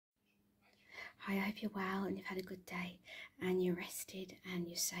Hi, I hope you're well and you've had a good day and you're rested and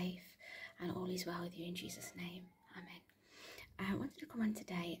you're safe and all is well with you in Jesus' name. Amen. I wanted to come on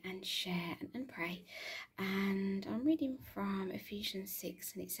today and share and pray, and I'm reading from Ephesians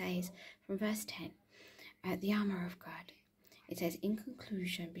 6, and it says from verse 10, the armour of God. It says, in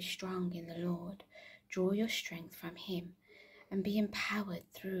conclusion, be strong in the Lord, draw your strength from him and be empowered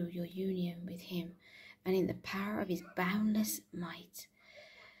through your union with him and in the power of his boundless might.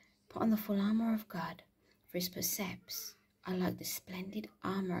 Put on the full armour of God, for his precepts are like the splendid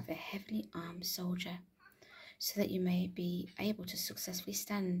armour of a heavily armed soldier, so that you may be able to successfully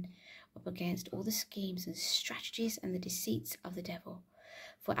stand up against all the schemes and strategies and the deceits of the devil.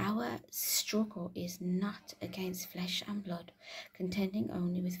 For our struggle is not against flesh and blood, contending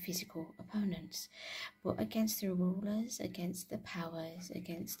only with physical opponents, but against the rulers, against the powers,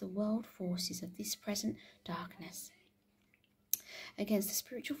 against the world forces of this present darkness, against the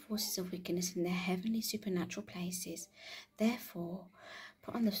spiritual forces of wickedness in the heavenly supernatural places. Therefore,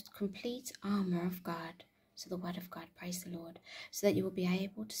 put on the complete armour of God, so the word of God, praise the Lord, so that you will be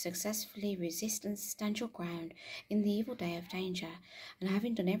able to successfully resist and stand your ground in the evil day of danger, and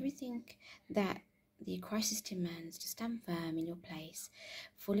having done everything that the crisis demands, to stand firm in your place,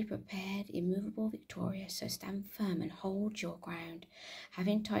 fully prepared, immovable, victorious. So stand firm and hold your ground,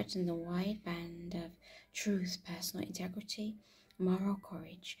 having tightened the wide band of truth, personal integrity, moral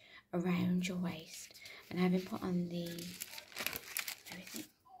courage around your waist, and having put on the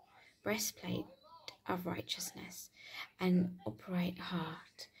breastplate of righteousness, an upright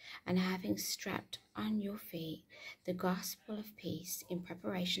heart, and having strapped on your feet the gospel of peace, in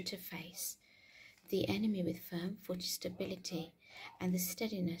preparation to face the enemy with firm-footed stability and the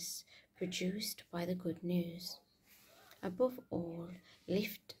steadiness produced by the good news. Above all,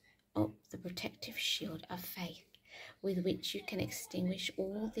 lift up the protective shield of faith, with which you can extinguish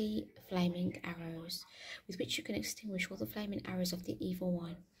all the flaming arrows, of the evil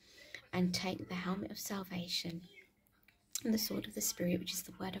one, and take the helmet of salvation and the sword of the Spirit, which is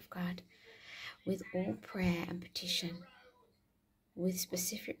the word of God, with all prayer and petition, with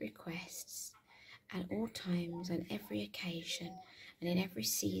specific requests, at all times, on every occasion, and in every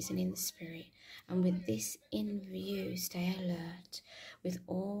season in the Spirit. And with this in view, stay alert with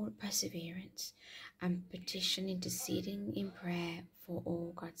all perseverance and petition, interceding in prayer for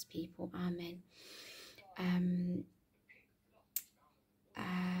all God's people. Amen.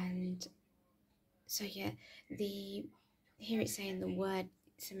 And so here it's saying the word.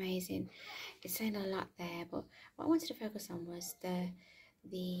 It's amazing. It's saying a lot there, but what I wanted to focus on was the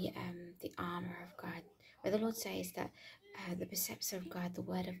armor of God, where the Lord says that the precepts of God, the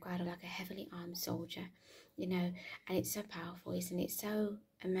word of God, are like a heavily armed soldier, and it's so powerful, isn't it? So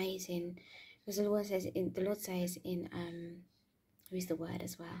amazing, because the Lord says in who's the word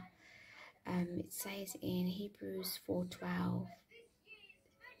as well. It says in Hebrews 4:12.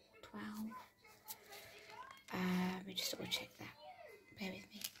 Let me just double check that. Bear with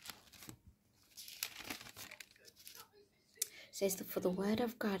me. It says, for the word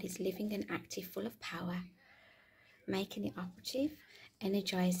of God is living and active, full of power, making it operative,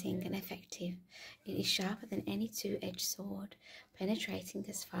 energizing and effective. It is sharper than any two-edged sword, penetrating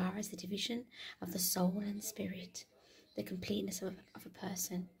as far as the division of the soul and spirit, the completeness of a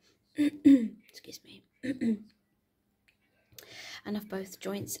person. Excuse me. And of both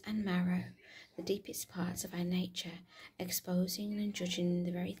joints and marrow, the deepest parts of our nature, exposing and judging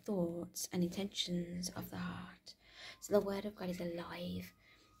the very thoughts and intentions of the heart. So the word of God is alive.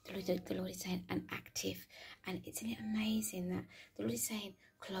 The Lord is saying, and active. And isn't it amazing that the Lord is saying,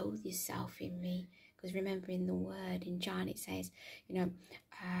 clothe yourself in me? Because remember, in the word in John, it says, if I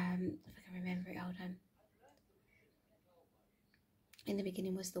can remember it, hold on. In the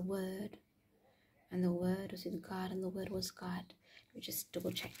beginning was the word, and the word was with God, and the word was God. Let me just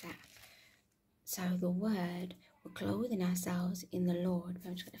double check that. So the word, we're clothing ourselves in the Lord.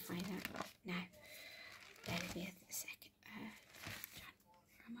 I'm just going to find out now. Bear with me a second. John,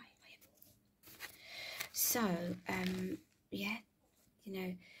 where am I? So,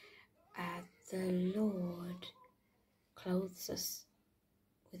 the Lord clothes us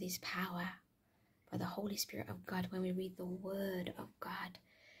with his power by the Holy Spirit of God when we read the word of God.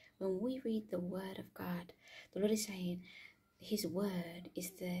 When we read the word of God, the Lord is saying his word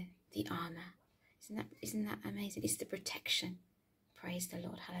is the armor. Isn't that amazing? It's the protection. Praise the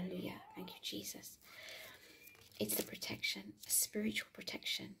Lord. Hallelujah. Thank you, Jesus. It's the protection, a spiritual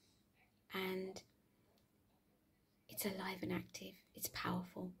protection. And it's alive and active. It's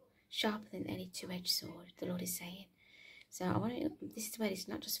powerful, sharper than any two-edged sword, the Lord is saying. So this word is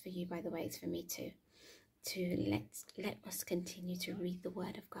not just for you, by the way, it's for me too. to let us continue to read the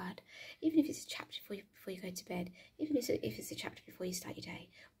Word of God, even if it's a chapter before you go to bed, even if it's a chapter before you start your day,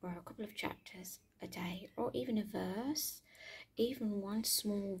 or a couple of chapters a day, or even a verse, even one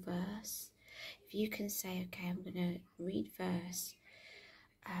small verse. If you can say, okay, I'm going to read verse,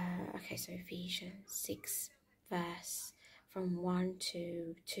 so Ephesians 6 verse from 1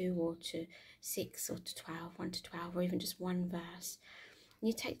 to 2, or to 6, or to 12, 1 to 12, or even just one verse. And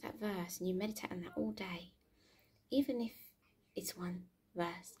you take that verse and you meditate on that all day, even if it's one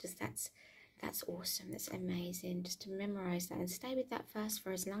verse. Just that's awesome. That's amazing. Just to memorize that and stay with that verse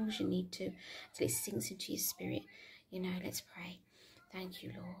for as long as you need to, till it sinks into your spirit. Let's pray. Thank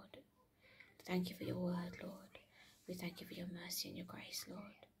you, Lord. Thank you for your word, Lord. We thank you for your mercy and your grace, Lord.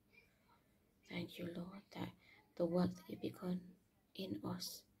 Thank you, Lord, that the work that you've begun in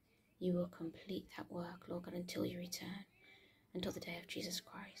us, you will complete that work, Lord God, until you return, until the day of Jesus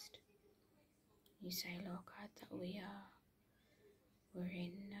Christ. You say, Lord God, that we're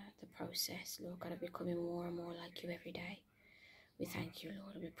in the process, Lord God, of becoming more and more like you every day. We thank you,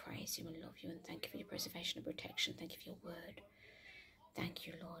 Lord, and we praise you and love you, and thank you for your preservation and protection. Thank you for your word. Thank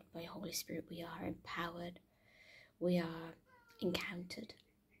you, Lord. By your Holy Spirit, we are empowered. We are encountered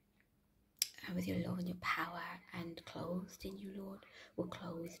with your love and your power, and clothed in you, Lord. We're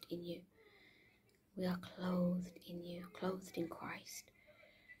clothed in you. We are clothed in you, clothed in Christ.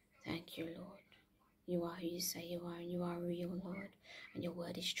 Thank you, Lord. You are who you say you are, and you are real, Lord, and your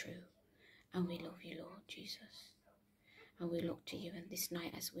word is true. And we love you, Lord Jesus. And we look to you, and this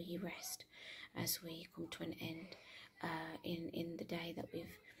night as we rest, as we come to an end in the day that we've,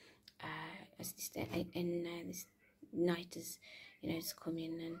 as this day, this night is, it's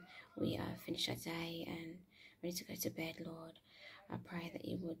coming, and we finish our day and ready to go to bed, Lord. I pray that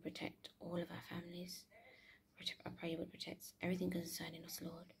you would protect all of our families. I pray you would protect everything concerning us,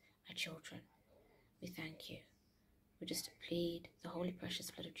 Lord, our children. We thank you. We just plead the holy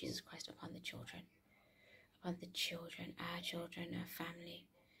precious blood of Jesus Christ upon the children, our children, our family,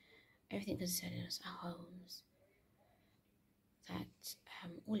 everything concerning us, our homes, that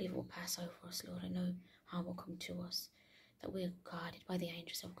all evil will pass over us, Lord, and no harm will come to us, that we are guarded by the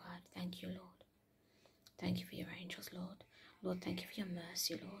angels of God. Thank you, Lord. Thank you for your angels, Lord. Lord, thank you for your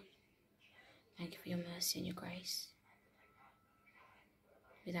mercy, Lord. Thank you for your mercy and your grace.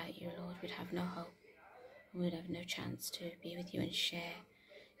 Without you, Lord, we'd have no hope. We'd have no chance to be with you and share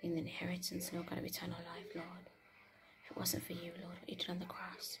in the inheritance, Lord God, of eternal life, Lord. If it wasn't for you, Lord, what you did on the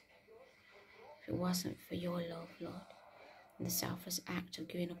cross, if it wasn't for your love, Lord, and the selfless act of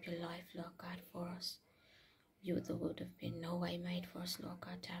giving up your life, Lord God, for us, there would have been no way made for us, Lord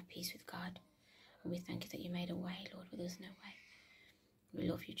God, to have peace with God. And we thank you that you made a way, Lord, where there's no way. We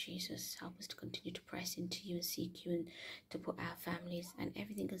love you, Jesus. Help us to continue to press into you and seek you, and to put our families and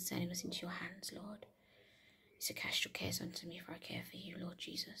everything concerning us into your hands, Lord. You said, cast your cares unto me, for I care for you, Lord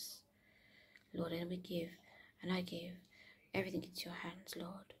Jesus. Lord, and I give everything into your hands,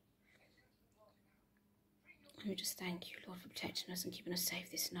 Lord. And we just thank you, Lord, for protecting us and keeping us safe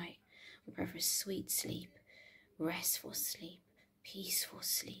this night. We pray for a sweet sleep, restful sleep, peaceful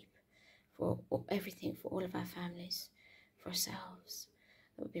sleep, for everything, for all of our families, for ourselves,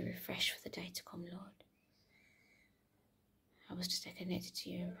 that we'll be refreshed for the day to come, Lord. Help us to stay connected to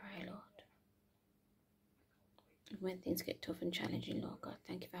you and pray, Lord. And when things get tough and challenging, Lord God,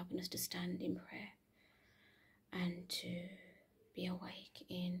 thank you for helping us to stand in prayer and to be awake,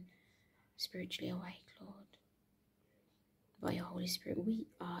 spiritually awake, Lord. By your Holy Spirit, we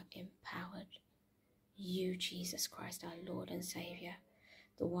are empowered. You, Jesus Christ, our Lord and Saviour,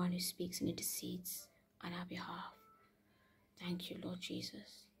 the one who speaks and intercedes on our behalf. Thank you, Lord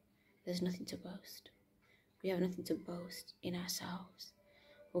Jesus. There's nothing to boast. We have nothing to boast in ourselves,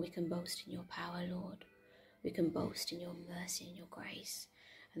 but we can boast in your power, Lord. We can boast in your mercy and your grace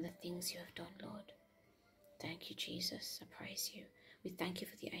and the things you have done, Lord. Thank you, Jesus. I praise you. We thank you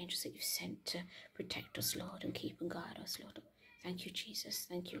for the angels that you've sent to protect us, Lord, and keep and guard us, Lord. Thank you, Jesus.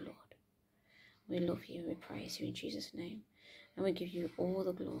 Thank you, Lord. We love you. We praise you in Jesus' name. And we give you all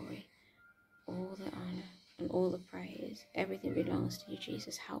the glory, all the honor, and all the praise. Everything belongs to you,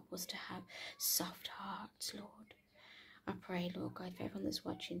 Jesus. Help us to have soft hearts, Lord. I pray, Lord God, for everyone that's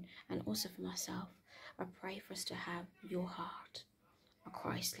watching, and also for myself, I pray for us to have your heart, a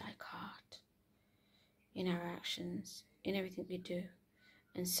Christ-like heart, in our actions, in everything we do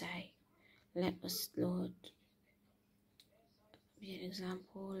and say. Let us, Lord, be an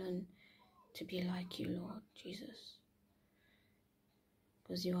example and to be like you, Lord Jesus,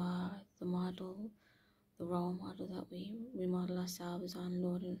 because you are the model, the role model that we model ourselves on,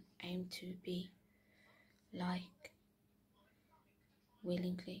 Lord, and aim to be like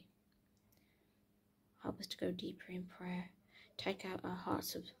willingly. Help us to go deeper in prayer. Take out our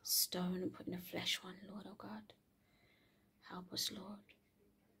hearts of stone and put in a flesh one, Lord, oh God. Help us, Lord.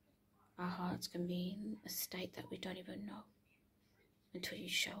 Our hearts can be in a state that we don't even know until you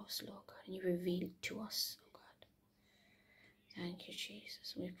show us, Lord God, and you reveal it to us, oh God. Thank you,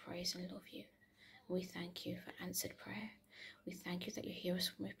 Jesus. We praise and love you. We thank you for answered prayer. We thank you that you hear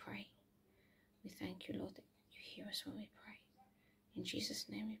us when we pray. We thank you, Lord, that you hear us when we pray. In Jesus'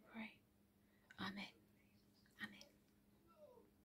 name we pray. Amen.